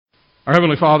Our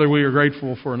Heavenly Father, we are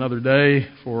grateful for another day,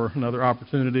 for another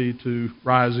opportunity to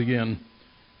rise again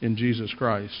in Jesus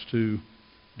Christ, to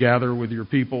gather with your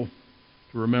people,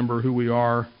 to remember who we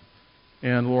are,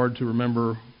 and, Lord, to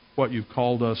remember what you've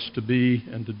called us to be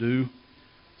and to do.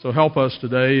 So help us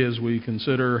today as we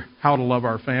consider how to love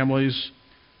our families,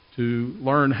 to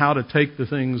learn how to take the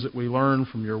things that we learn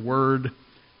from your word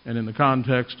and in the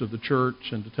context of the church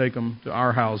and to take them to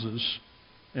our houses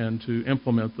and to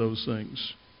implement those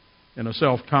things in a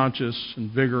self-conscious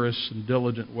and vigorous and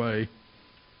diligent way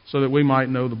so that we might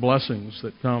know the blessings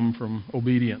that come from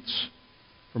obedience,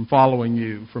 from following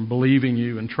you, from believing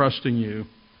you and trusting you.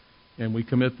 And we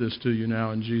commit this to you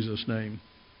now in Jesus' name.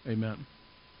 Amen.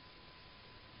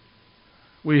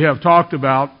 We have talked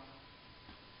about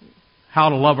how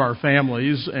to love our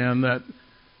families and that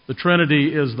the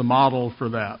Trinity is the model for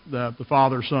that the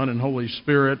Father, Son, and Holy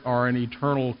Spirit are an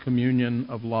eternal communion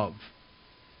of love.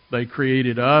 They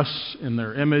created us in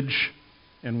their image,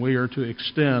 and we are to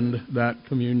extend that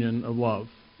communion of love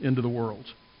into the world.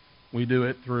 We do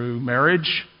it through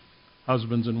marriage,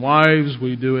 husbands and wives.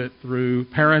 We do it through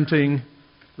parenting,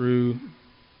 through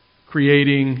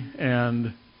creating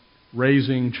and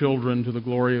raising children to the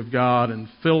glory of God and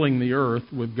filling the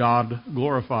earth with God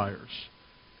glorifiers,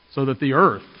 so that the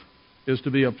earth is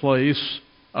to be a place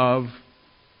of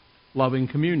loving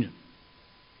communion.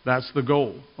 That's the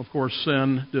goal. Of course,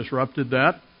 sin disrupted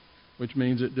that, which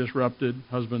means it disrupted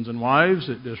husbands and wives.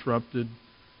 It disrupted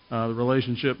the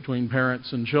relationship between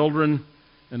parents and children.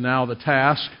 And now the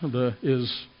task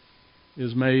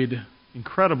is made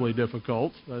incredibly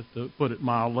difficult, to put it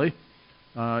mildly.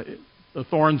 The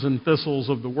thorns and thistles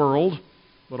of the world,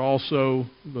 but also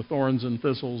the thorns and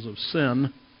thistles of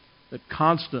sin that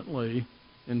constantly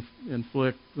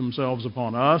inflict themselves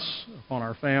upon us, upon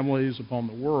our families, upon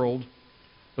the world.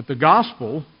 But the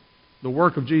gospel, the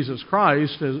work of Jesus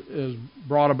Christ, has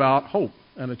brought about hope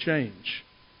and a change.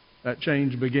 That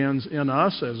change begins in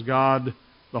us as God,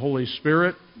 the Holy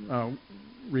Spirit,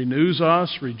 renews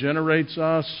us, regenerates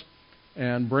us,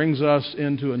 and brings us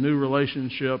into a new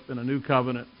relationship and a new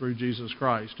covenant through Jesus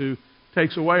Christ, who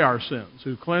takes away our sins,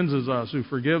 who cleanses us, who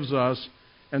forgives us,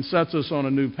 and sets us on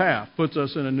a new path, puts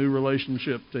us in a new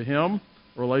relationship to Him,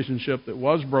 a relationship that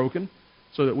was broken,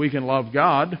 so that we can love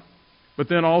God, but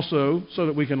then also so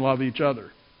that we can love each other.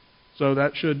 So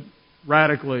that should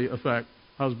radically affect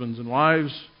husbands and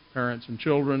wives, parents and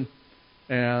children,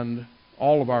 and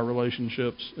all of our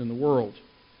relationships in the world.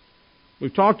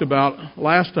 We've talked about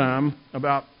last time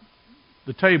about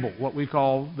the table, what we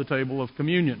call the table of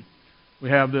communion. We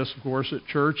have this, of course, at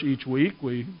church each week.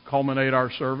 We culminate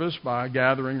our service by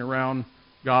gathering around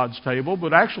God's table,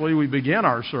 but actually we begin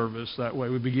our service that way.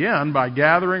 We begin by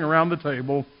gathering around the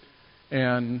table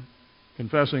and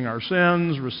confessing our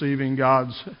sins, receiving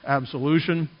God's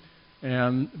absolution.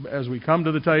 And as we come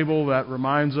to the table, that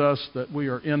reminds us that we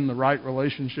are in the right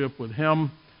relationship with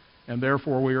Him, and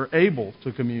therefore we are able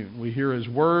to commune. We hear His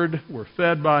Word, we're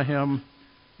fed by Him,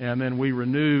 and then we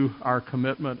renew our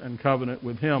commitment and covenant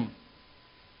with Him.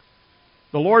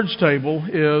 The Lord's table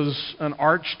is an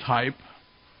archetype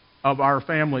of our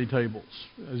family tables.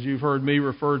 As you've heard me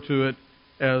refer to it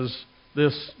as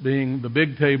this being the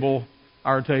big table,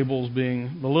 our tables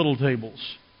being the little tables.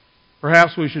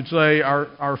 Perhaps we should say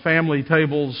our family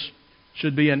tables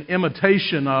should be an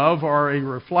imitation of or a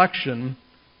reflection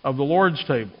of the Lord's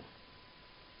table.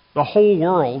 The whole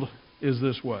world is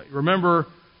this way. Remember,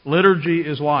 liturgy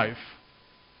is life.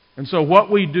 And so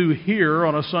what we do here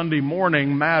on a Sunday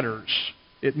morning matters.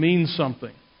 It means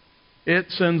something. It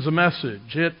sends a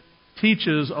message. It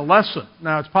teaches a lesson.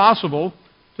 Now, it's possible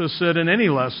to sit in any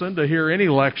lesson, to hear any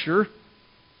lecture,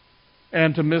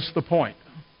 and to miss the point,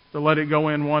 to let it go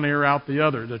in one ear, out the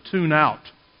other, to tune out,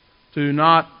 to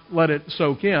not let it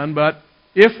soak in. But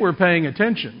if we're paying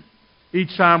attention,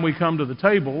 each time we come to the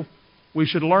table, we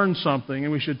should learn something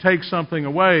and we should take something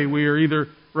away. We are either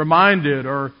reminded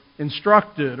or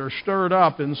instructed or stirred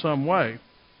up in some way.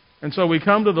 And so we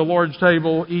come to the Lord's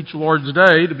table each Lord's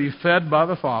Day to be fed by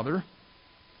the Father,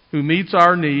 who meets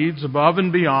our needs above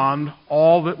and beyond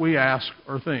all that we ask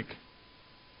or think.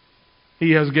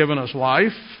 He has given us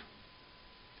life,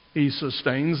 He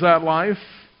sustains that life,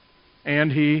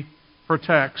 and He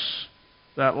protects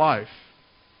that life.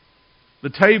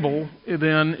 The table,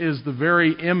 then, is the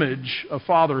very image of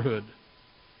fatherhood.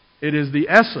 It is the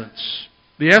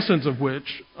essence of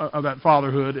which, of that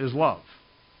fatherhood, is love.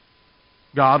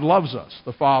 God loves us.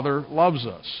 The Father loves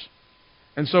us.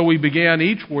 And so we began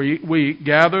each week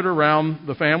gathered around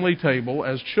the family table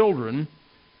as children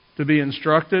to be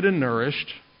instructed and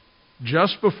nourished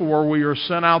just before we are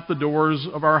sent out the doors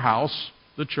of our house,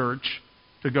 the church,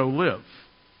 to go live.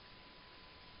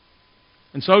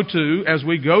 And so too, as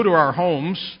we go to our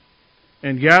homes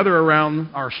and gather around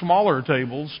our smaller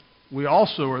tables, we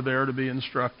also are there to be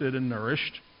instructed and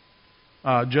nourished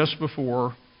just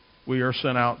before we are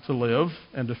sent out to live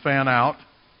and to fan out,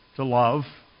 to love,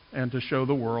 and to show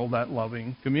the world that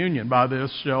loving communion. By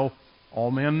this shall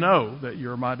all men know that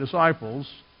you're my disciples.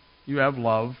 You have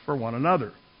love for one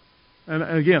another. And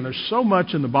again, there's so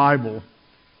much in the Bible,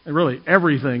 and really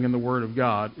everything in the Word of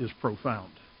God is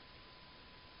profound,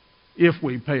 if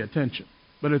we pay attention.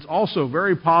 But it's also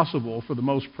very possible for the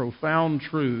most profound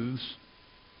truths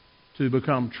to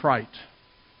become trite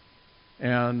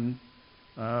and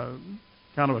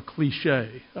kind of a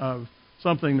cliche of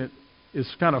something that is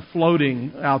kind of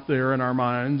floating out there in our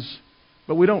minds,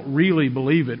 but we don't really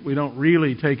believe it. We don't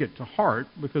really take it to heart,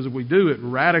 because if we do, it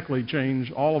radically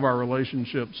change all of our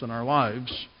relationships in our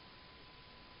lives.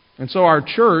 And so our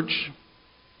church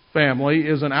family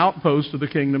is an outpost of the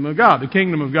kingdom of God. The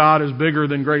kingdom of God is bigger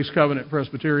than Grace Covenant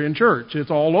Presbyterian Church.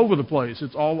 It's all over the place.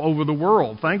 It's all over the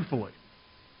world, thankfully.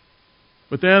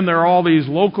 But then there are all these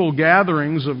local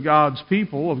gatherings of God's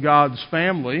people, of God's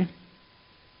family,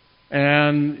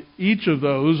 and each of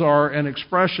those are an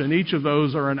expression, each of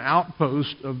those are an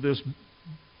outpost of this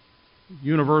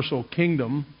universal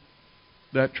kingdom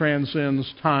that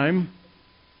transcends time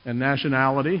and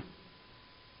nationality.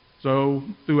 So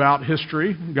throughout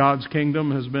history, God's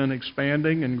kingdom has been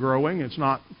expanding and growing. It's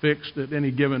not fixed at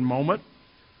any given moment.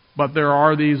 But there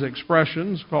are these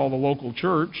expressions called the local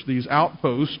church, these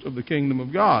outposts of the kingdom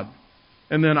of God.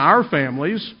 And then our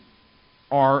families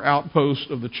are outposts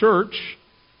of the church,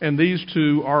 and these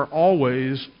two are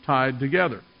always tied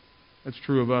together. That's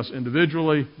true of us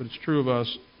individually, but it's true of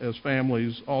us as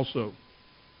families also.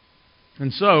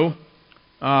 And so,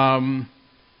 the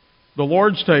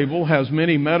Lord's table has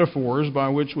many metaphors by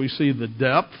which we see the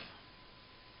depth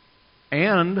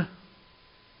and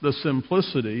the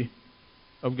simplicity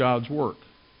of God's work.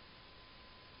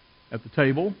 At the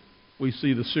table, we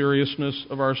see the seriousness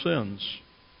of our sins.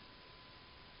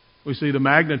 We see the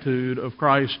magnitude of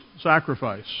Christ's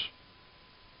sacrifice.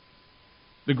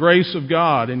 The grace of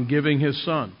God in giving His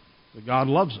Son, that God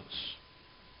loves us.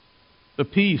 The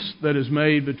peace that is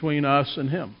made between us and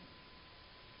Him.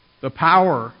 The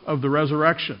power of the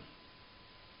resurrection.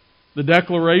 The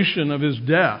declaration of His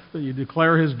death, that you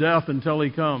declare His death until He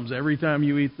comes every time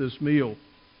you eat this meal,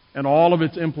 and all of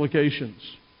its implications.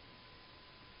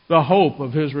 The hope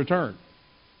of His return.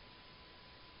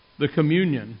 The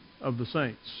communion of the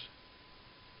saints.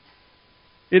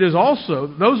 It is also,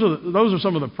 those are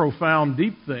some of the profound,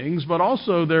 deep things, but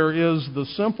also there is the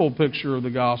simple picture of the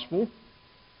gospel.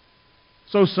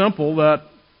 So simple that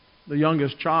the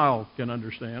youngest child can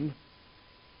understand.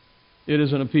 It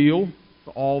is an appeal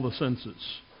to all the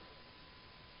senses.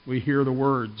 We hear the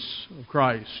words of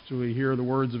Christ. We hear the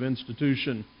words of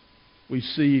institution. We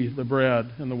see the bread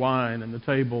and the wine and the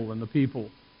table and the people.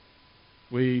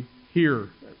 We hear,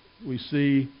 we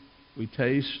see, we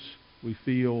taste, we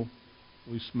feel,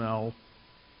 we smell.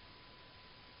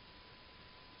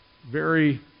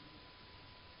 Very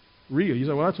real. You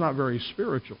say, well, that's not very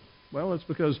spiritual. Well, it's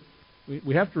because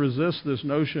we have to resist this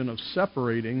notion of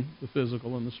separating the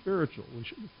physical and the spiritual.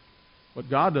 What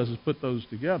God does is put those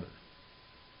together.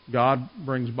 God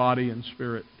brings body and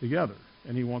spirit together,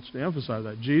 and He wants to emphasize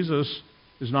that. Jesus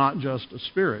is not just a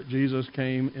spirit. Jesus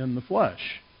came in the flesh.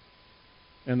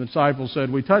 And the disciples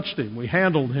said, we touched Him, we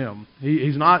handled Him.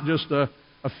 He's not just a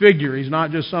figure. He's not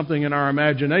just something in our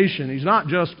imagination. He's not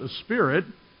just a spirit.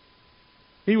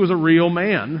 He was a real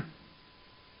man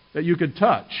that you could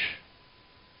touch,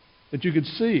 that you could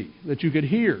see, that you could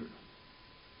hear,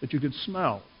 that you could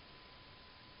smell.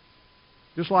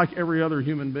 Just like every other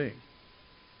human being.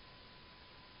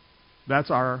 That's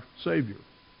our Savior.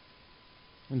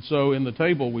 And so in the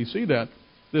table we see that,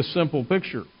 this simple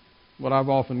picture, what I've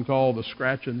often called the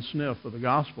scratch and sniff of the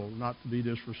gospel, not to be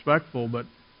disrespectful, but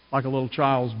like a little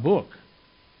child's book.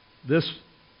 This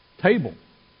table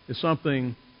is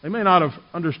something, they may not have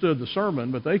understood the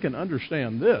sermon, but they can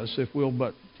understand this if we'll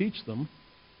but teach them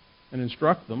and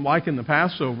instruct them. Like in the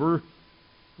Passover,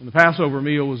 when the Passover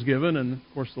meal was given, and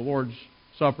of course the Lord's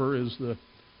Supper is the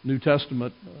New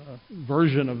Testament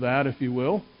version of that, if you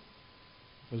will,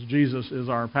 because Jesus is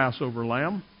our Passover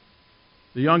lamb.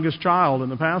 The youngest child in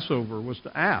the Passover was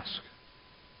to ask,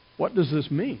 what does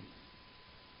this mean?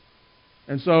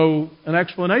 And so an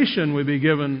explanation would be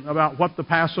given about what the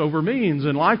Passover means.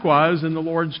 And likewise, in the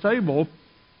Lord's table,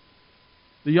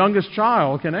 the youngest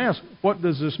child can ask, what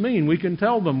does this mean? We can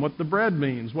tell them what the bread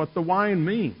means, what the wine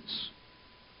means.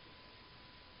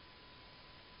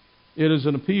 It is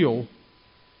an appeal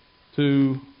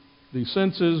to the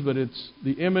senses, but it's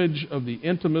the image of the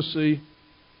intimacy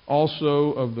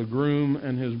also of the groom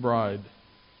and his bride.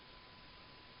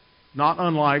 Not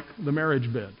unlike the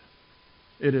marriage bed.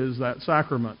 It is that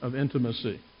sacrament of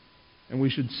intimacy. And we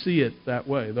should see it that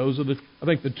way. Those are I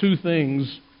think the two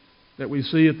things that we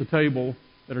see at the table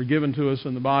that are given to us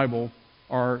in the Bible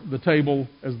are the table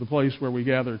as the place where we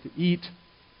gather to eat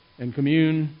and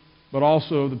commune, but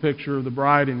also the picture of the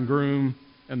bride and groom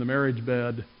and the marriage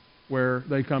bed where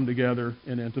they come together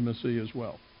in intimacy as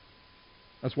well.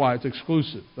 That's why it's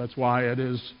exclusive. That's why it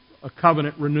is a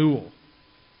covenant renewal.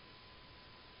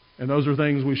 And those are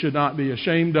things we should not be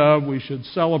ashamed of. We should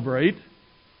celebrate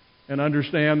and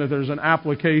understand that there's an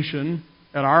application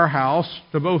at our house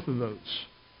to both of those.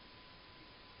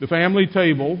 The family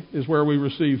table is where we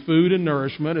receive food and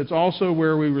nourishment. It's also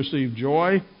where we receive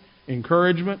joy,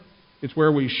 encouragement. It's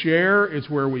where we share. It's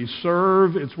where we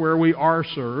serve. It's where we are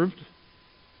served.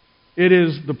 It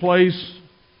is the place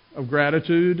of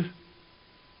gratitude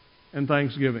and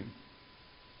thanksgiving.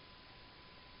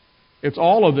 It's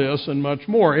all of this and much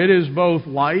more. It is both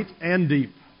light and deep.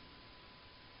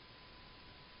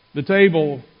 The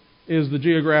table is the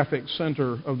geographic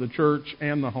center of the church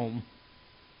and the home.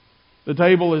 The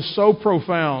table is so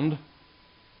profound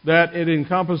that it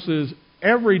encompasses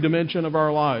every dimension of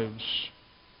our lives,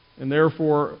 and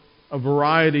therefore a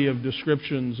variety of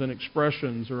descriptions and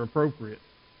expressions are appropriate.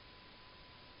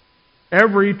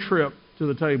 Every trip to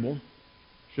the table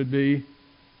should be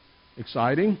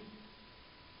exciting,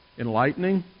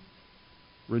 enlightening,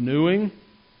 renewing,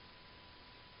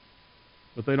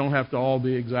 but they don't have to all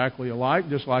be exactly alike,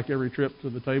 just like every trip to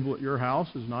the table at your house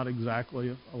is not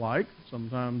exactly alike.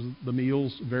 Sometimes the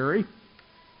meals vary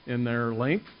in their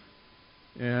length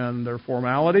and their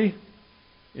formality,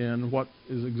 in what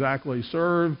is exactly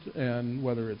served, and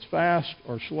whether it's fast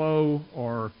or slow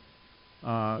or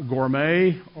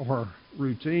gourmet or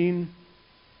routine.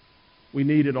 We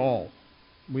need it all.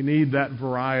 We need that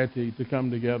variety to come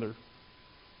together.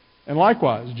 And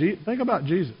likewise, think about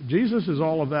Jesus. Jesus is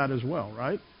all of that as well,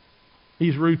 right?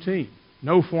 He's routine,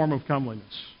 no form of comeliness.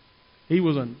 He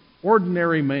was an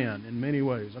ordinary man in many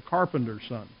ways, a carpenter's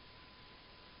son.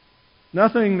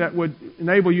 Nothing that would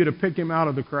enable you to pick him out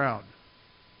of the crowd.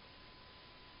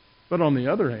 But on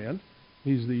the other hand,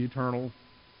 he's the eternal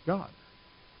God.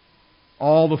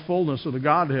 All the fullness of the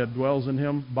Godhead dwells in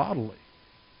him bodily.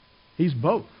 He's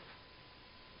both.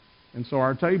 And so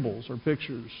our tables are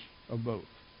pictures of both.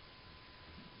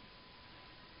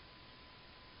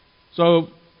 So,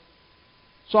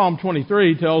 Psalm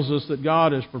 23 tells us that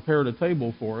God has prepared a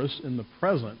table for us in the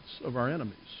presence of our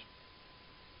enemies.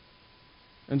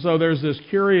 And so there's this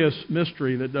curious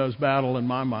mystery that does battle in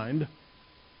my mind.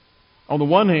 On the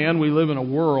one hand, we live in a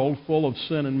world full of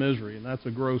sin and misery, and that's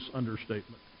a gross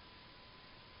understatement.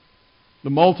 The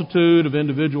multitude of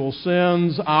individual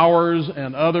sins, ours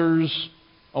and others,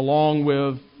 along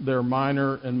with their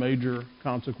minor and major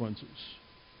consequences.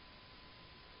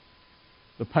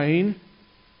 The pain,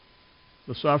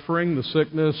 the suffering, the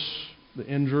sickness, the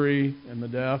injury, and the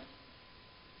death,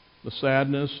 the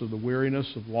sadness of the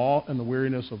weariness of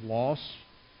loss.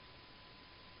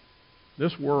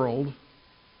 This world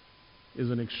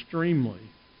is an extremely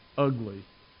ugly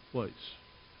place.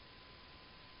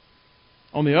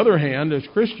 On the other hand, as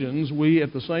Christians, we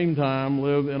at the same time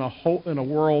live in a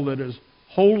world that is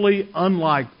wholly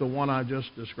unlike the one I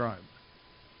just described.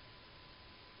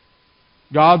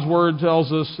 God's Word tells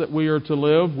us that we are to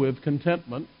live with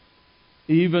contentment,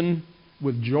 even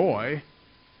with joy,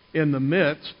 in the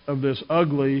midst of this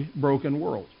ugly, broken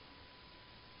world.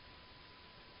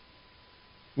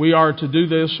 We are to do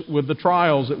this with the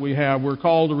trials that we have. We're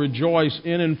called to rejoice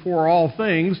in and for all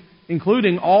things,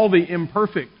 including all the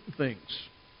imperfect things.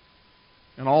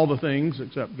 And all the things,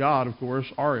 except God, of course,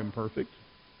 are imperfect.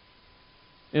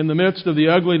 In the midst of the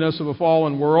ugliness of a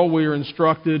fallen world, we are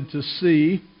instructed to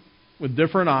see with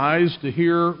different eyes, to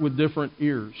hear with different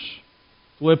ears.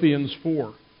 Philippians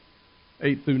 4,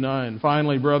 8 through 9.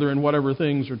 Finally, brethren, whatever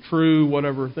things are true,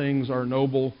 whatever things are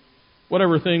noble,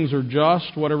 whatever things are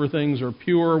just, whatever things are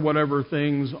pure, whatever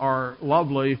things are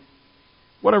lovely,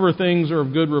 whatever things are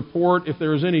of good report, if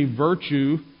there is any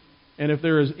virtue, and if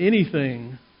there is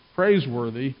anything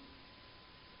praiseworthy,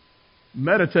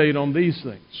 meditate on these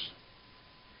things.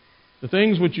 The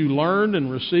things which you learned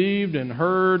and received and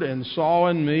heard and saw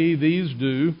in me, these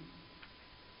do,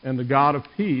 and the God of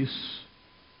peace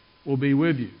will be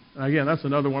with you. And again, that's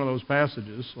another one of those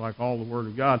passages, like all the Word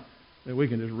of God, that we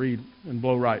can just read and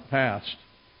blow right past.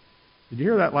 Did you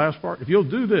hear that last part? If you'll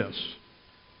do this,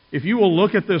 if you will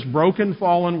look at this broken,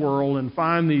 fallen world and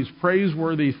find these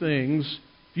praiseworthy things,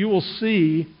 if you will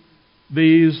see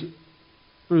these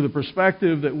through the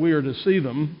perspective that we are to see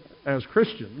them as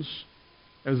Christians,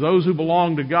 as those who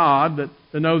belong to God, that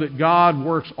to know that God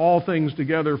works all things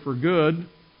together for good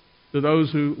to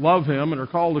those who love Him and are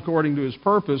called according to His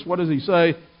purpose, what does He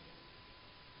say?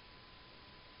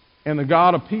 And the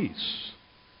God of peace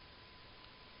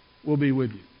will be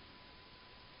with you.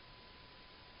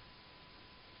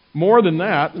 More than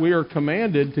that, we are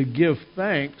commanded to give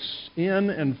thanks in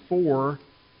and for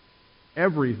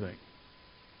everything.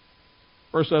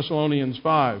 1 Thessalonians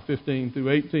 5:15 through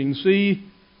 18. See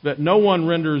that no one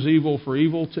renders evil for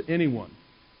evil to anyone,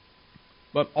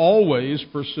 but always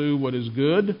pursue what is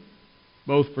good,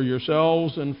 both for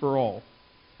yourselves and for all.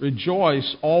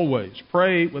 Rejoice always.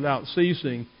 Pray without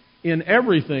ceasing. In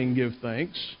everything give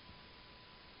thanks,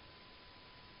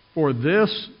 for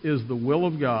this is the will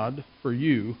of God for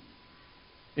you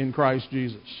in Christ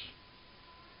Jesus.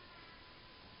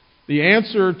 The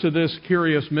answer to this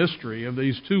curious mystery of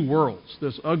these two worlds,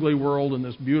 this ugly world and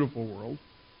this beautiful world,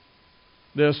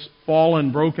 this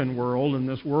fallen, broken world and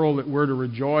this world that we're to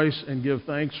rejoice in and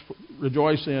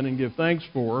give thanks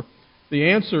for, the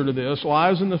answer to this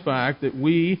lies in the fact that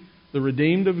we, the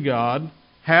redeemed of God,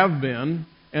 have been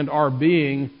and are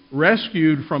being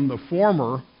rescued from the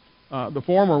former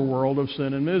world of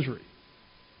sin and misery.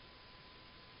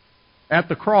 At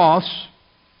the cross,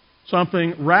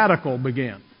 something radical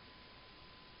began.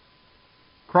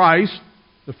 Christ,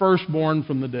 the firstborn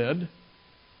from the dead,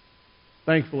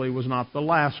 thankfully was not the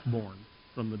lastborn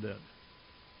from the dead.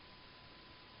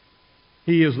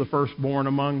 He is the firstborn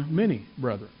among many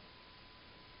brethren.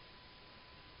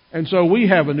 And so we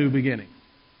have a new beginning.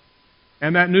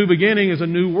 And that new beginning is a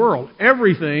new world.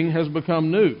 Everything has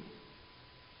become new.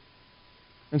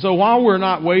 And so while we're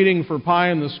not waiting for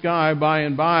pie in the sky by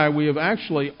and by, we have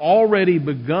actually already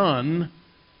begun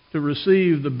to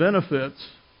receive the benefits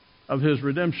of His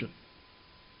redemption.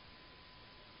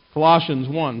 Colossians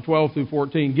 1:12 through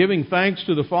 14, giving thanks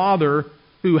to the Father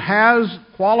who has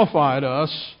qualified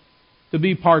us to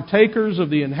be partakers of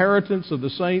the inheritance of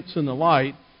the saints in the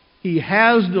light. He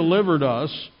has delivered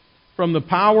us from the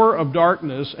power of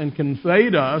darkness and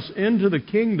conveyed us into the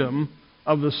kingdom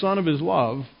of the Son of His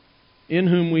love, in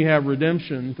whom we have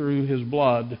redemption through His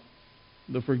blood,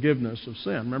 the forgiveness of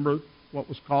sin. Remember what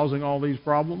was causing all these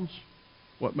problems?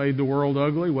 What made the world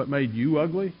ugly? What made you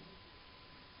ugly?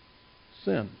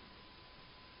 Sin.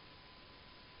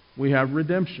 We have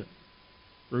redemption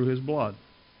through His blood.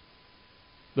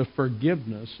 The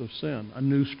forgiveness of sin. A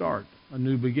new start. A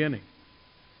new beginning.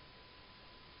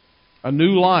 The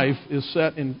new life is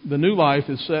set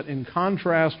in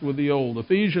contrast with the old.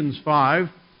 Ephesians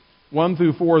 5:1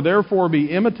 through 4. Therefore be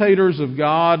imitators of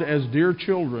God as dear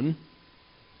children,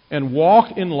 and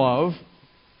walk in love,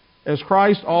 as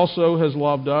Christ also has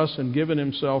loved us and given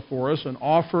Himself for us, an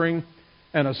offering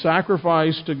and a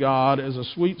sacrifice to God as a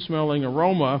sweet-smelling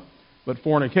aroma. But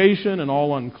fornication and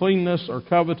all uncleanness or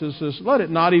covetousness, let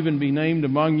it not even be named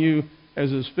among you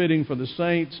as is fitting for the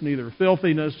saints, neither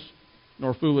filthiness,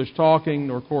 nor foolish talking,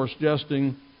 nor coarse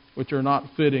jesting, which are not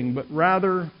fitting, but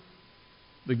rather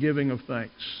the giving of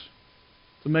thanks.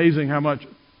 It's amazing how much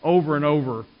over and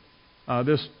over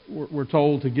we're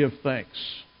told to give thanks.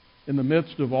 In the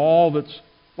midst of all that's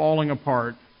falling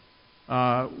apart,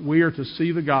 we are to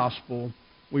see the gospel,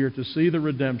 we are to see the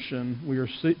redemption, we are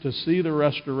to see the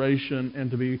restoration, and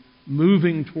to be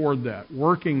moving toward that,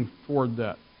 working toward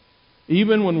that.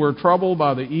 Even when we're troubled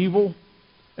by the evil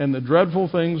and the dreadful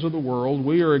things of the world,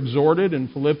 we are exhorted in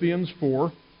Philippians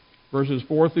 4, verses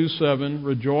 4 through 7,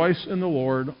 rejoice in the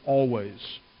Lord always.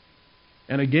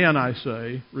 And again I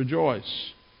say,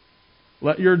 rejoice.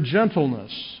 Let your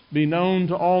gentleness be known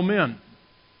to all men.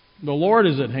 The Lord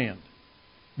is at hand.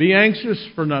 Be anxious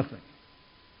for nothing.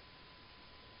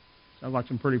 Sounds like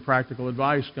some pretty practical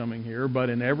advice coming here, but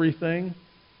in everything,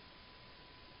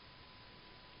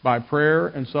 by prayer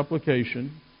and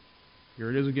supplication,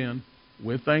 here it is again,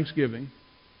 with thanksgiving,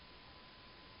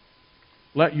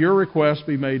 let your requests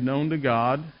be made known to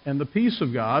God, and the peace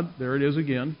of God, there it is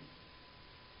again,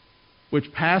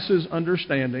 which passes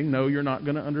understanding. No, you're not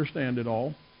going to understand it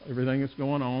all, everything that's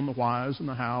going on, the whys and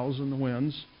the hows and the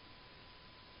whens.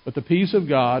 But the peace of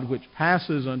God, which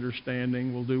passes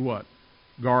understanding, will do what?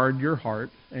 Guard your heart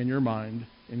and your mind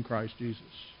in Christ Jesus.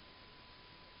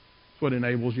 It's what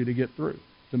enables you to get through,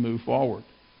 to move forward.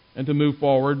 And to move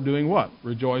forward doing what?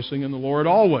 Rejoicing in the Lord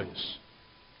always.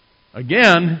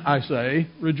 Again, I say,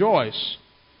 rejoice.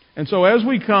 And so as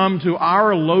we come to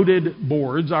our loaded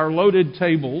boards, our loaded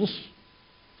tables,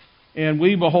 and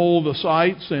we behold the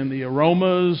sights and the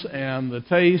aromas and the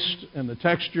taste and the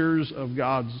textures of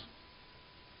God's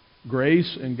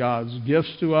grace and God's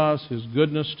gifts to us, His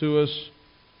goodness to us,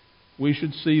 we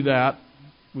should see that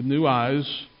with new eyes,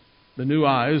 the new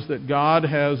eyes, that God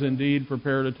has indeed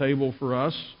prepared a table for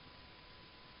us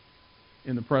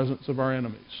in the presence of our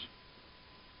enemies.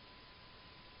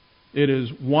 It is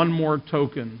one more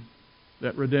token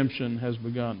that redemption has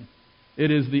begun. It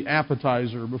is the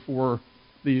appetizer before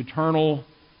the eternal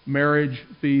marriage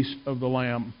feast of the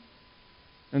Lamb.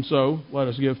 And so, let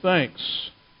us give thanks.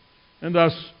 And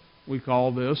thus, we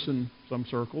call this, in some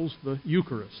circles, the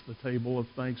Eucharist, the table of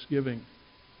thanksgiving.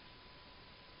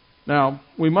 Now,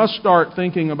 we must start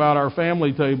thinking about our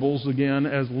family tables again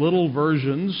as little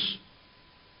versions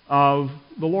of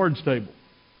the Lord's table.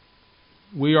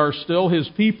 We are still His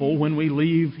people when we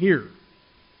leave here.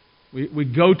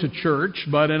 We go to church,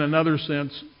 but in another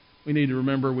sense, we need to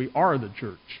remember we are the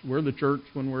church. We're the church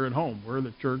when we're at home. We're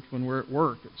the church when we're at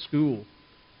work, at school.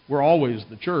 We're always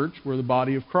the church. We're the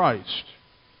body of Christ.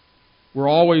 We're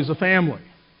always a family.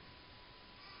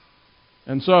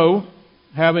 And so,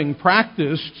 having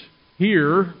practiced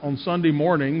here on Sunday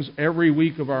mornings every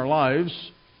week of our lives,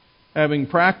 having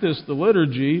practiced the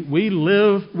liturgy, we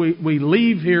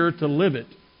leave here to live it.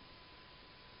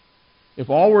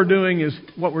 If all we're doing is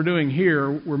what we're doing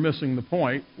here, we're missing the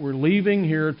point. We're leaving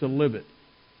here to live it.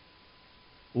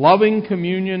 Loving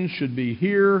communion should be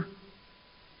here,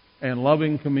 and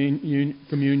loving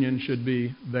communion should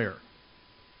be there.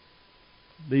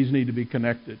 These need to be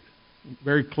connected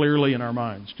very clearly in our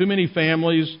minds. Too many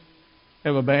families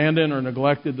have abandoned or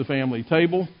neglected the family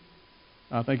table.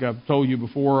 I think I've told you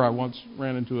before, I once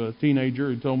ran into a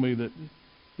teenager who told me that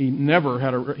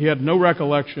he had no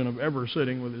recollection of ever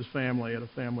sitting with his family at a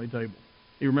family table.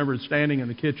 He remembered standing in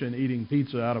the kitchen eating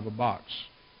pizza out of a box.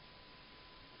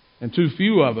 And too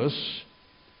few of us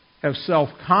have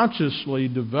self-consciously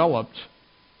developed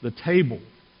the table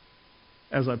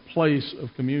as a place of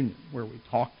communion, where we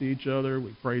talk to each other,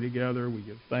 we pray together, we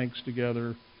give thanks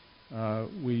together.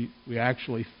 We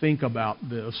actually think about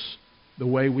this the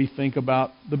way we think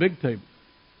about the big table.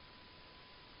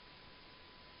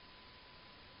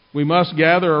 We must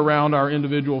gather around our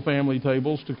individual family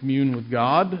tables to commune with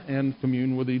God and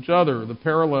commune with each other. The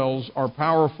parallels are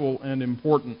powerful and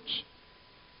important.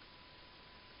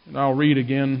 And I'll read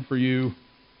again for you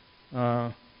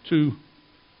two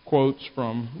quotes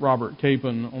from Robert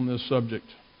Capon on this subject.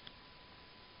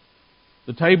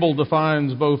 The table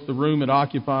defines both the room it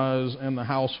occupies and the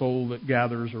household that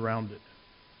gathers around it.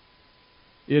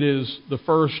 It is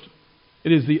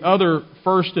the other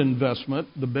first investment,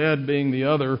 the bed being the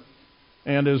other,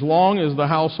 and as long as the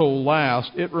household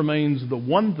lasts, it remains the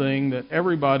one thing that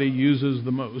everybody uses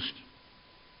the most,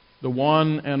 the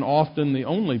one and often the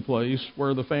only place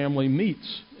where the family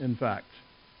meets, in fact.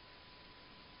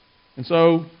 And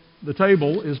so, the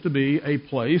table is to be a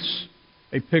place,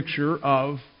 a picture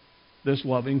of this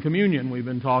loving communion we've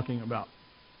been talking about.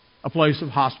 A place of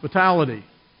hospitality,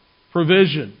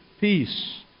 provision,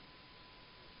 peace.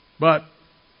 But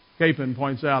Capon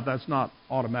points out that's not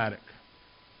automatic.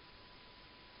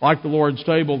 Like the Lord's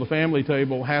table, the family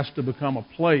table has to become a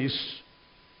place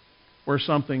where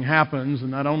something happens,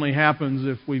 and that only happens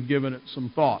if we've given it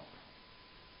some thought.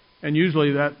 And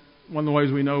usually that one of the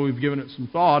ways we know we've given it some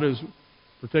thought is,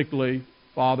 particularly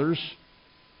fathers,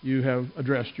 you have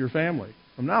addressed your family.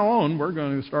 From now on, we're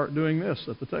going to start doing this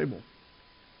at the table.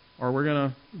 Or we're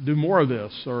going to do more of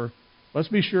this. Or let's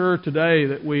be sure today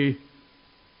that we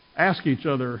ask each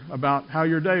other about how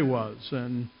your day was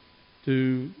and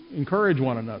to encourage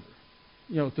one another.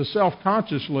 To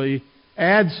self-consciously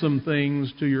add some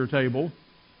things to your table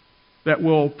that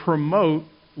will promote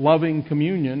loving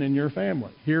communion in your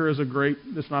family. Here is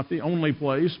it's not the only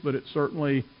place, but it's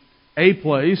certainly a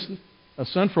place, a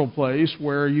central place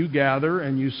where you gather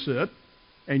and you sit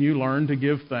and you learn to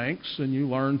give thanks and you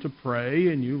learn to pray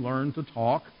and you learn to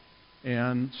talk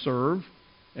and serve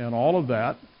and all of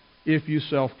that if you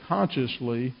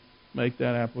self-consciously make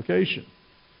that application.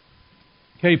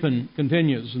 Capon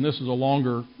continues, and this is a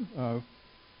longer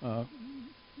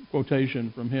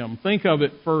quotation from him. Think of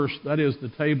it first, that is the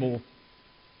table,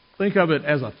 think of it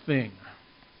as a thing.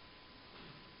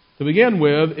 To begin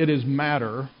with, it is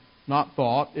matter, not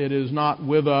thought. It is not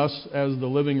with us as the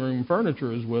living room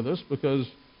furniture is with us because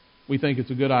we think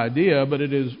it's a good idea, but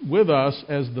it is with us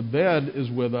as the bed is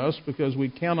with us because we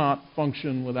cannot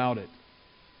function without it.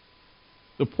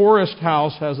 The poorest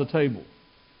house has a table,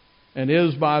 and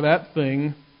is by that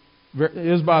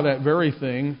very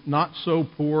thing not so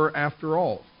poor after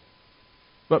all.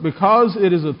 But because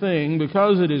it is a thing,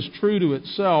 because it is true to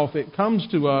itself, it comes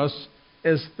to us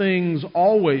as things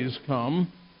always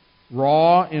come,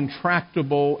 raw,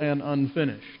 intractable, and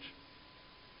unfinished.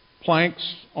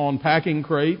 Planks on packing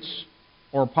crates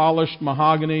or polished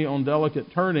mahogany on delicate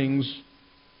turnings,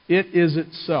 it is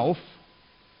itself,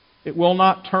 It will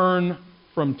not turn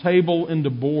from table into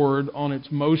board on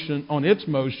its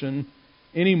motion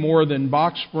any more than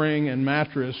box spring and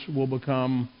mattress will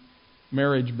become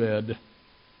marriage bed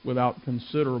without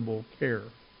considerable care.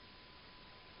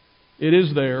 It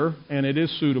is there and it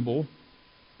is suitable,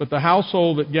 but the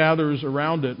household that gathers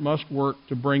around it must work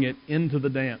to bring it into the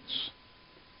dance.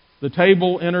 The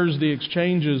table enters the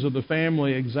exchanges of the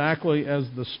family exactly as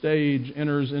the stage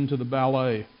enters into the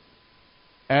ballet,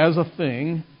 as a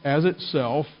thing, as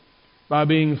itself, by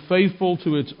being faithful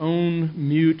to its own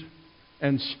mute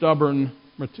and stubborn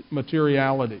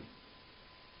materiality.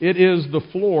 It is the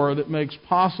floor that makes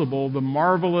possible the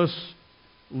marvelous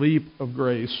leap of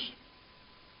grace.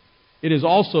 It is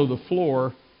also the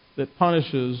floor that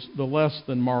punishes the less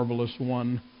than marvelous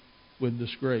one with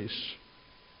disgrace.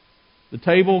 The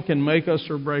table can make us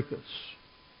or break us.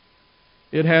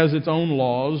 It has its own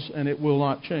laws, and it will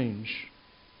not change.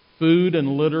 Food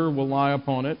and litter will lie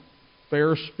upon it.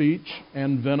 Fair speech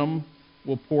and venom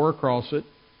will pour across it.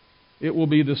 It will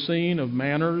be the scene of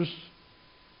manners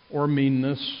or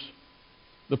meanness,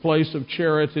 the place of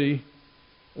charity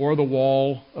or the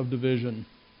wall of division,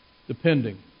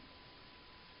 depending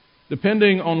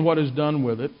on what is done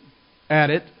with it, at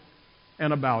it,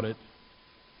 and about it.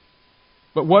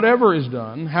 But whatever is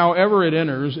done, however it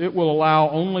enters, it will allow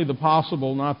only the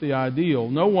possible, not the ideal.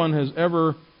 No one has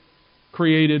ever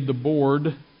created the board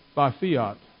by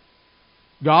fiat.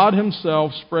 God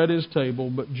himself spread his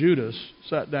table, but Judas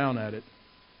sat down at it.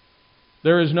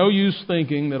 There is no use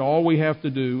thinking that all we have to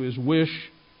do is wish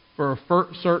for a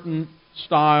certain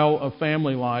style of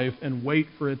family life and wait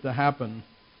for it to happen.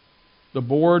 The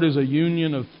board is a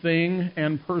union of thing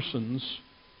and persons.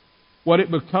 What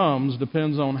it becomes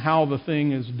depends on how the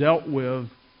thing is dealt with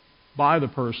by the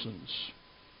persons.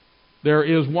 There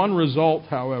is one result,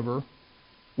 however,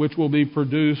 which will be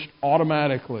produced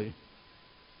automatically.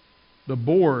 The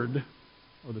board,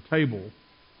 or the table,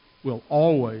 will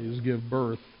always give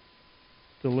birth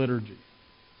to liturgy.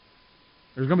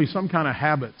 There's going to be some kind of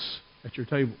habits at your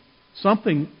table.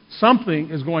 Something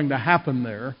is going to happen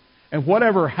there, and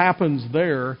whatever happens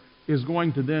there is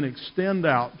going to then extend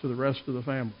out to the rest of the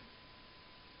family.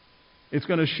 It's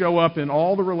going to show up in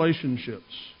all the relationships,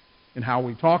 in how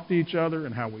we talk to each other,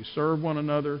 in how we serve one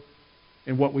another,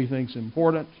 in what we think is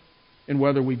important, in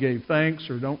whether we gave thanks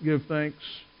or don't give thanks,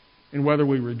 in whether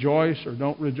we rejoice or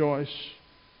don't rejoice,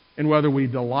 in whether we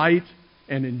delight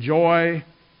and enjoy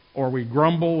or we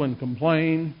grumble and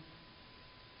complain.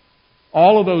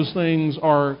 All of those things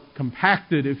are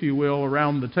compacted, if you will,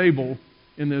 around the table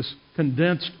in this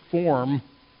condensed form,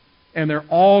 and they're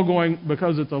all going,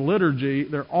 because it's a liturgy,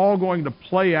 they're all going to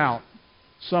play out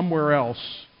somewhere else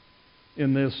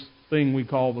in this thing we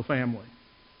call the family.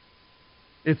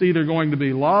 It's either going to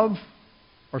be love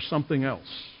or something else.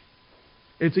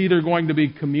 It's either going to be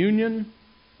communion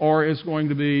or it's going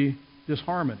to be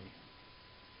disharmony.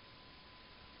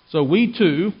 So we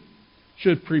too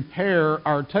should prepare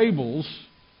our tables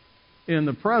in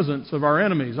the presence of our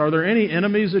enemies. Are there any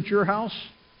enemies at your house?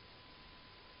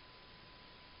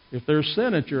 If there's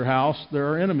sin at your house, there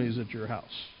are enemies at your house.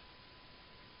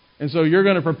 And so you're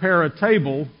going to prepare a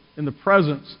table in the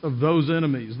presence of those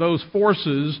enemies, those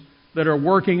forces that are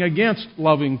working against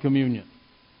loving communion.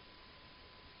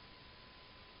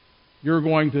 You're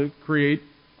going to create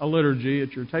a liturgy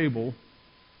at your table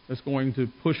that's going to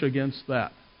push against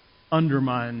that,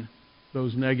 undermine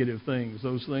those negative things,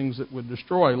 those things that would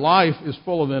destroy. Life is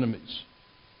full of enemies.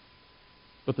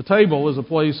 But the table is a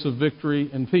place of victory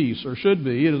and peace, or should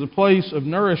be. It is a place of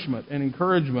nourishment and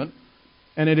encouragement,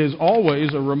 and it is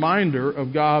always a reminder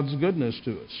of God's goodness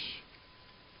to us.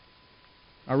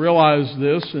 I realized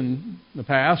this in the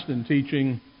past in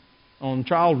teaching on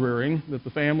child rearing, that the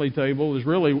family table is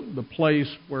really the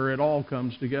place where it all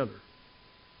comes together.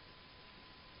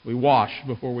 We wash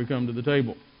before we come to the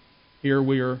table. Here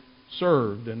we are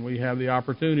served, and we have the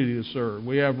opportunity to serve.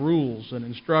 We have rules and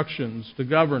instructions to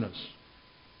govern us.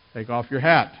 Take off your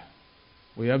hat.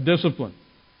 We have discipline.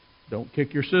 Don't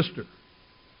kick your sister.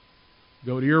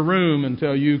 Go to your room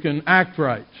until you can act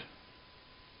right.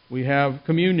 We have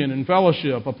communion and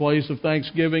fellowship, a place of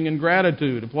thanksgiving and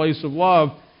gratitude, a place of love.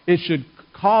 It should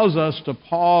cause us to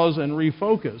pause and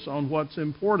refocus on what's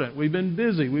important. We've been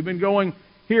busy. We've been going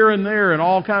here and there in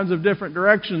all kinds of different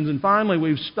directions, and finally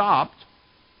we've stopped.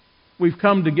 We've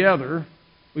come together.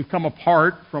 We've come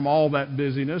apart from all that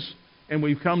busyness, and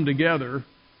we've come together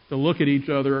to look at each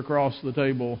other across the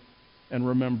table and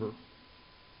remember.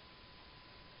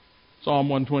 Psalm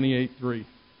 128:3.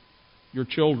 Your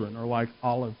children are like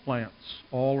olive plants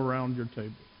all around your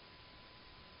table.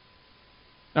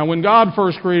 Now, when God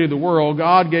first created the world,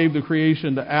 God gave the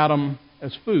creation to Adam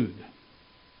as food.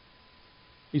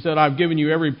 He said, I've given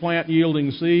you every plant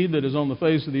yielding seed that is on the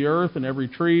face of the earth, and every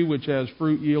tree which has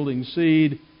fruit yielding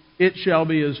seed, it shall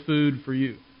be as food for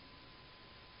you.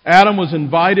 Adam was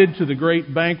invited to the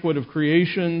great banquet of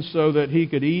creation so that he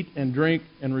could eat and drink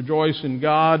and rejoice in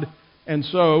God, and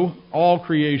so all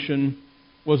creation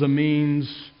was a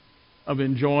means of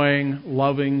enjoying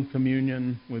loving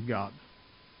communion with God.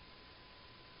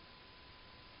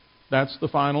 That's the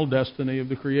final destiny of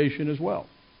the creation as well.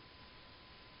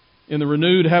 In the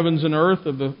renewed heavens and earth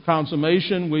of the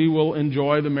consummation, we will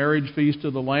enjoy the marriage feast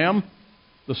of the Lamb,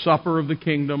 the supper of the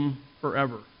kingdom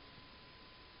forever.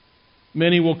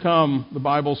 Many will come, the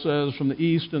Bible says, from the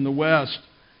east and the west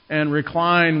and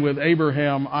recline with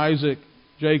Abraham, Isaac,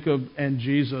 Jacob, and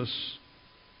Jesus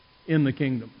in the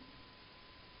kingdom.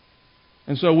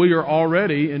 And so we are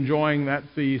already enjoying that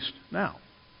feast now.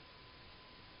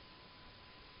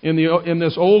 In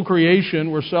this old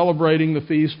creation, we're celebrating the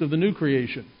feast of the new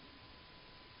creation.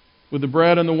 With the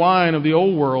bread and the wine of the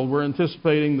old world, we're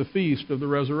anticipating the feast of the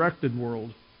resurrected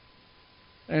world.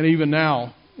 And even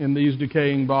now, in these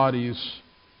decaying bodies,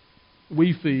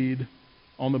 we feed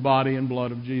on the body and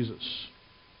blood of Jesus.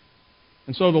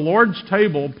 And so the Lord's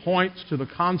table points to the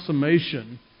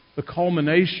consummation, the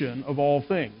culmination of all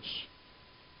things.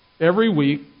 Every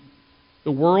week,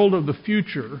 the world of the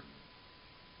future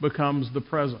becomes the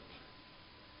present.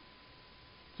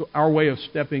 So our way of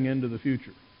stepping into the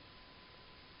future.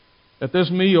 At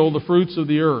this meal, the fruits of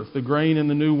the earth, the grain and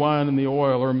the new wine and the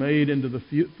oil, are made into the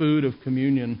food of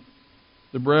communion.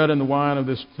 The bread and the wine of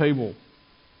this table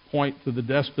point to the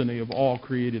destiny of all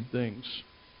created things.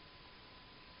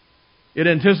 It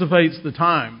anticipates the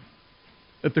time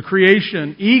that the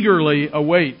creation eagerly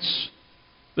awaits,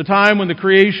 the time when the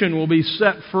creation will be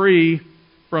set free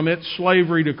from its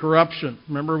slavery to corruption.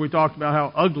 Remember, we talked about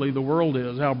how ugly the world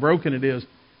is, how broken it is.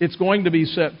 It's going to be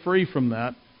set free from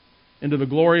that into the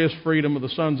glorious freedom of the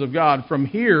sons of God. From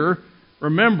here,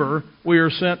 remember, we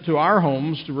are sent to our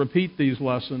homes to repeat these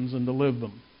lessons and to live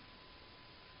them,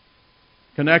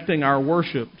 connecting our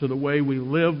worship to the way we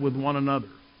live with one another.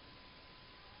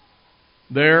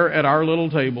 There at our little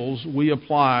tables, we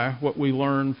apply what we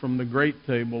learn from the great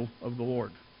table of the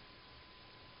Lord.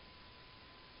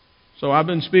 So I've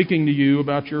been speaking to you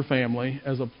about your family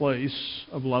as a place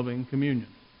of loving communion.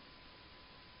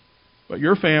 But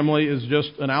your family is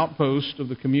just an outpost of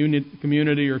the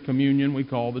community or communion we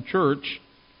call the church.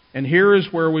 And here is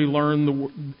where we learn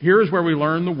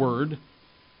the Word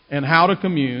and how to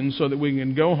commune so that we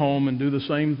can go home and do the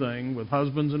same thing with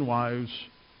husbands and wives,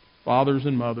 fathers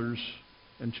and mothers,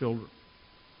 and children.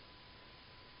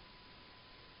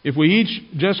 If we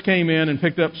each just came in and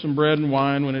picked up some bread and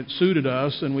wine when it suited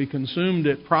us and we consumed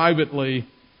it privately,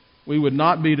 we would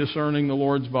not be discerning the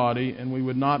Lord's body and we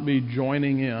would not be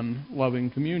joining in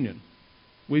loving communion.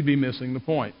 We'd be missing the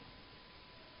point.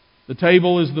 The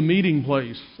table is the meeting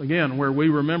place, again, where we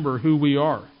remember who we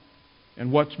are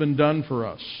and what's been done for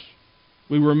us.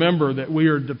 We remember that we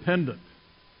are dependent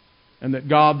and that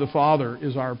God the Father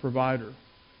is our provider.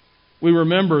 We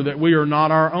remember that we are not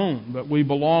our own, but we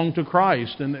belong to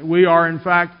Christ and that we are, in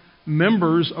fact,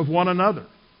 members of one another.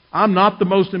 I'm not the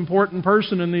most important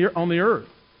person on the earth.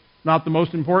 Not the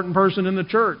most important person in the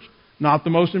church. Not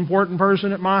the most important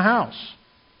person at my house.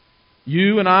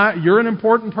 You and I, you're an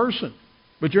important person.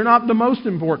 But you're not the most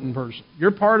important person.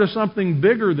 You're part of something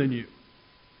bigger than you.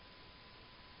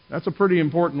 That's a pretty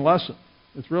important lesson.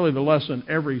 It's really the lesson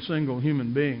every single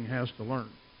human being has to learn.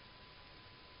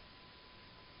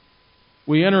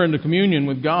 We enter into communion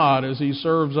with God as He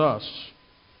serves us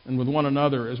and with one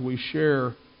another as we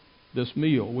share this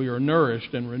meal. We are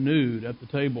nourished and renewed at the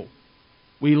table.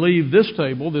 We leave this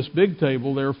table, this big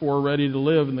table, therefore ready to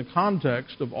live in the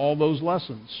context of all those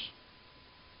lessons.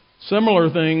 Similar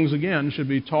things, again, should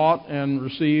be taught and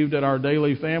received at our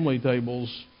daily family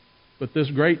tables, but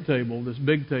this great table, this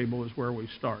big table, is where we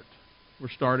start. We're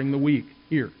starting the week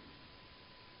here.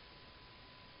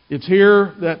 It's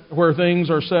here where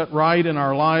things are set right in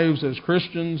our lives as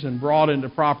Christians and brought into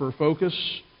proper focus.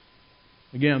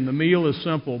 Again, the meal is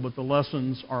simple, but the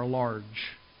lessons are large.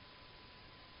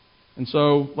 And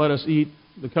so let us eat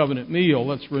the covenant meal.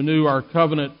 Let's renew our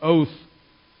covenant oath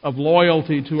of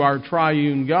loyalty to our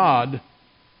triune God.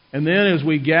 And then as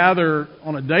we gather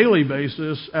on a daily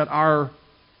basis at our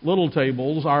little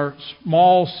tables, our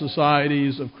small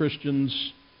societies of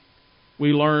Christians, we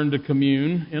learn to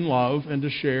commune in love and to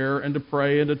share and to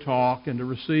pray and to talk and to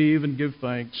receive and give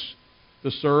thanks,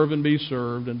 to serve and be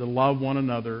served, and to love one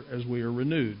another as we are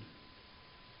renewed.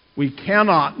 We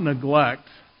cannot neglect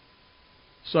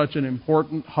such an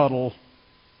important huddle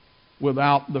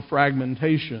without the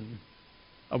fragmentation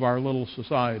of our little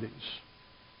societies.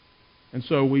 And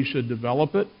so we should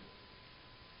develop it,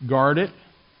 guard it,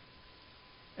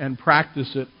 and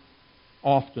practice it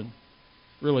often,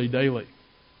 really daily.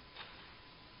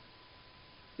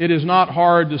 It is not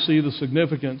hard to see the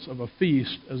significance of a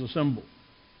feast as a symbol.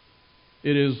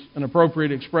 It is an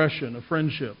appropriate expression of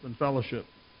friendship and fellowship.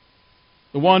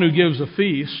 The one who gives a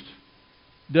feast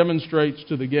demonstrates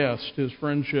to the guest his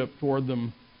friendship toward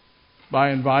them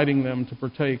by inviting them to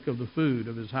partake of the food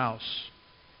of his house.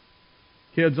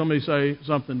 Kids, let me say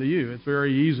something to you. It's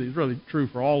very easy. It's really true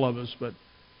for all of us, but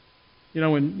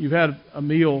when you've had a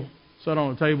meal set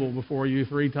on a table before you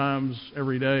 3 times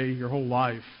every day your whole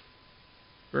life,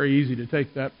 very easy to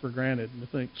take that for granted and to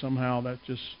think somehow that's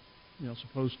just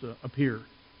supposed to appear.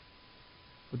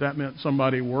 But that meant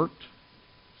somebody worked,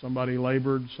 somebody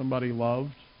labored, somebody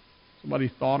loved,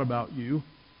 somebody thought about you,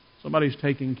 somebody's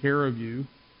taking care of you.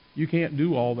 You can't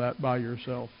do all that by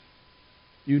yourself.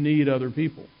 You need other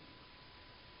people.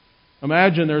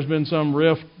 Imagine there's been some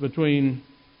rift between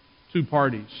 2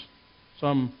 parties,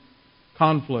 some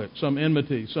conflict, some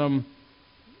enmity, some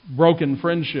broken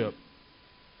friendship,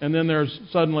 and then there's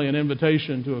suddenly an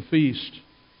invitation to a feast.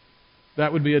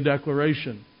 That would be a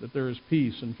declaration that there is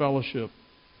peace and fellowship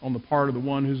on the part of the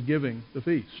one who's giving the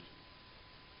feast.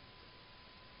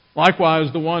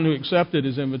 Likewise, the one who accepted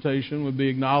his invitation would be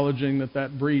acknowledging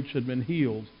that breach had been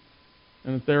healed,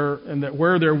 and that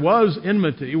where there was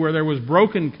enmity, where there was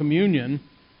broken communion,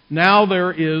 now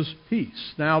there is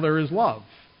peace. Now there is love.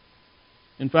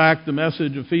 In fact, the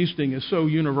message of feasting is so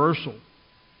universal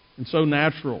and so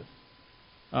natural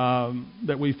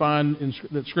that we find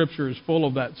that Scripture is full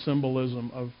of that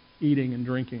symbolism of eating and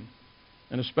drinking,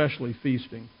 and especially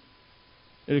feasting.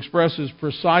 It expresses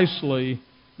precisely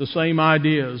the same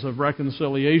ideas of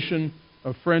reconciliation,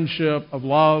 of friendship, of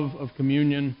love, of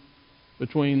communion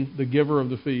between the giver of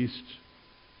the feast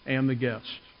and the guest.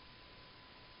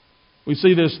 We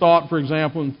see this thought, for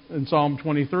example, in Psalm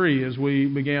 23 as we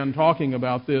began talking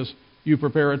about this. You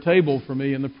prepare a table for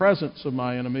me in the presence of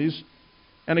my enemies.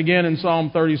 And again in Psalm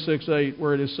 36:8,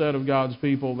 where it is said of God's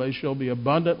people, they shall be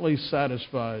abundantly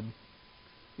satisfied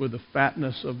with the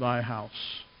fatness of thy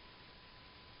house.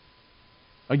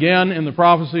 Again, in the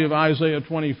prophecy of Isaiah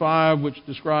 25, which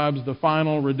describes the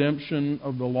final redemption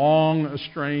of the long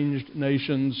estranged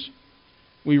nations,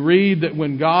 we read that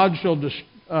when God shall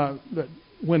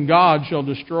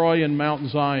destroy in Mount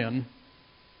Zion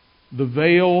the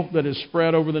veil that is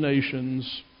spread over the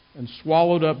nations and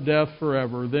swallowed up death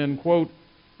forever, then, quote,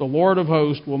 the Lord of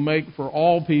hosts will make for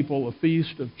all people a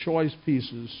feast of choice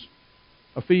pieces,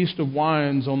 a feast of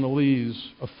wines on the lees,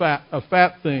 of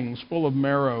fat things full of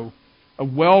marrow,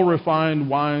 of well-refined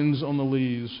wines on the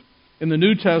lees. In the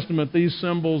New Testament, these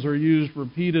symbols are used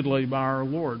repeatedly by our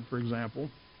Lord, for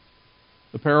example.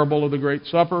 The parable of the Great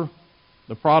Supper,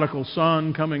 the prodigal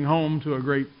son coming home to a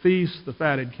great feast, the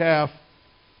fatted calf,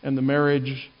 and the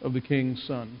marriage of the king's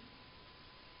son.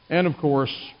 And of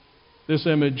course, this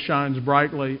image shines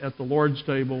brightly at the Lord's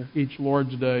table each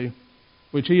Lord's Day,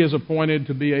 which He has appointed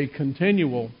to be a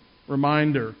continual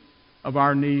reminder of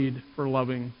our need for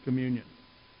loving communion.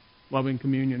 Loving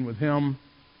communion with Him,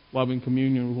 loving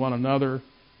communion with one another,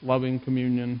 loving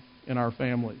communion in our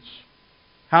families.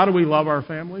 How do we love our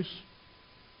families?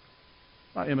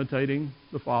 By imitating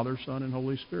the Father, Son, and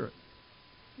Holy Spirit.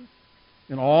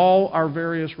 In all our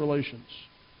various relations,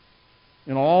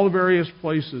 in all the various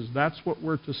places, that's what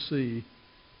we're to see.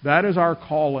 That is our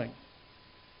calling.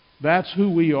 That's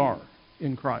who we are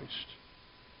in Christ.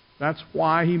 That's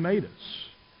why He made us.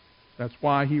 That's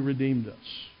why He redeemed us.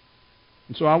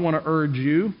 And so I want to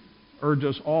urge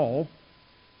us all,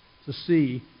 to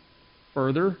see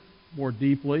further, more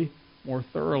deeply, more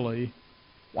thoroughly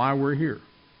why we're here.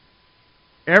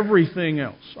 Everything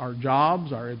else, our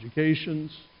jobs, our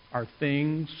educations, our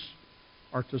things,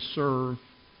 are to serve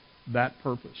that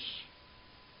purpose.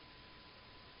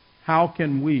 How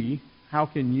can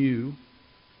you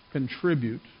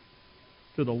contribute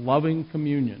to the loving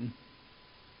communion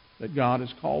that God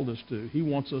has called us to? He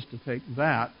wants us to take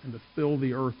that and to fill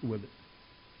the earth with it.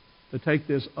 To take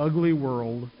this ugly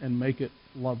world and make it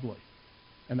lovely.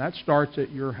 And that starts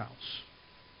at your house.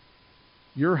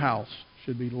 Your house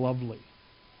should be lovely.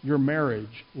 Your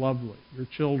marriage, lovely. Your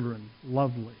children,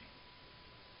 lovely.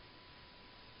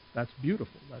 That's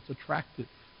beautiful. That's attractive.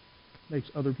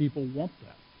 Makes other people want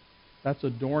that. That's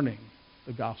adorning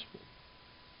the gospel.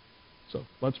 So,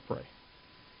 let's pray.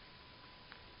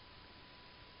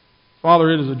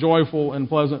 Father, it is a joyful and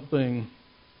pleasant thing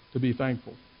to be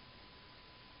thankful.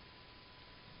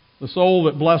 The soul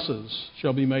that blesses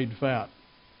shall be made fat,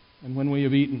 and when we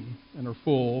have eaten and are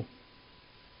full,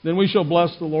 then we shall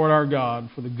bless the Lord our God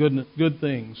for the good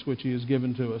things which He has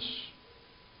given to us.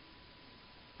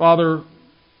 Father,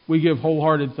 we give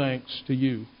wholehearted thanks to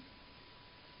You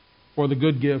for the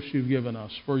good gifts You've given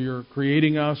us, for Your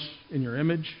creating us in Your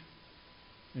image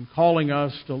and calling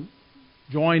us to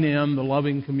join in the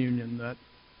loving communion that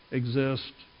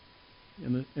exists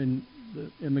in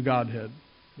the Godhead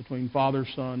between Father,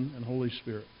 Son, and Holy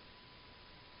Spirit.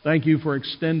 Thank You for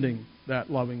extending that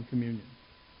loving communion.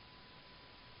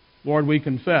 Lord, we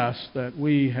confess that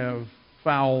we have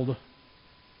fouled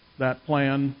that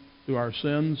plan through our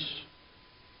sins,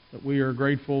 that we are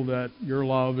grateful that Your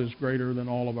love is greater than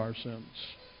all of our sins,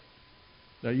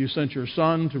 that You sent Your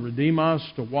Son to redeem us,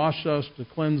 to wash us, to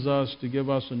cleanse us, to give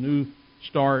us a new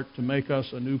start, to make us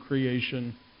a new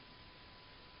creation,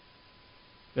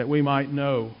 that we might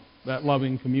know that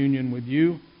loving communion with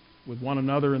You, with one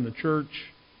another in the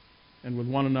church, and with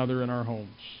one another in our homes.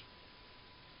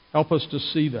 Help us to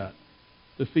see that,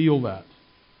 to feel that,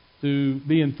 to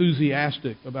be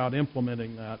enthusiastic about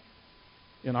implementing that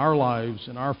in our lives,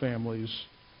 in our families,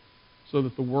 so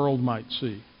that the world might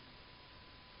see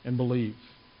and believe.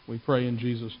 We pray in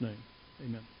Jesus' name.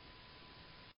 Amen.